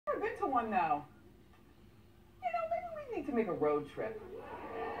one, though. You know, maybe we need to make a road trip.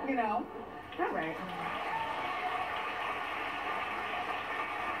 You know? All right.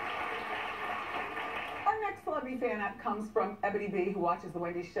 Our next celebrity fan app comes from Ebony B, who watches the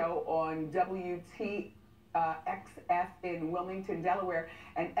Wendy show on WTXF in Wilmington, Delaware.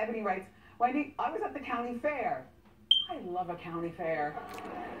 And Ebony writes, Wendy, I was at the county fair. I love a county fair.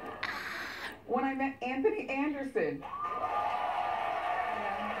 When I met Anthony Anderson.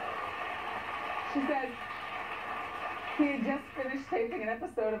 She says he had just finished taping an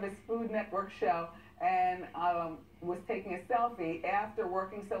episode of his Food Network show and was taking a selfie after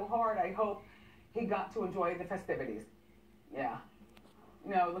working so hard. I hope he got to enjoy the festivities. Yeah.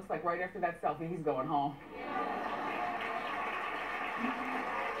 No, it looks like right after that selfie, he's going home.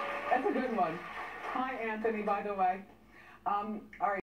 That's a good one. Hi, Anthony, by the way. All right.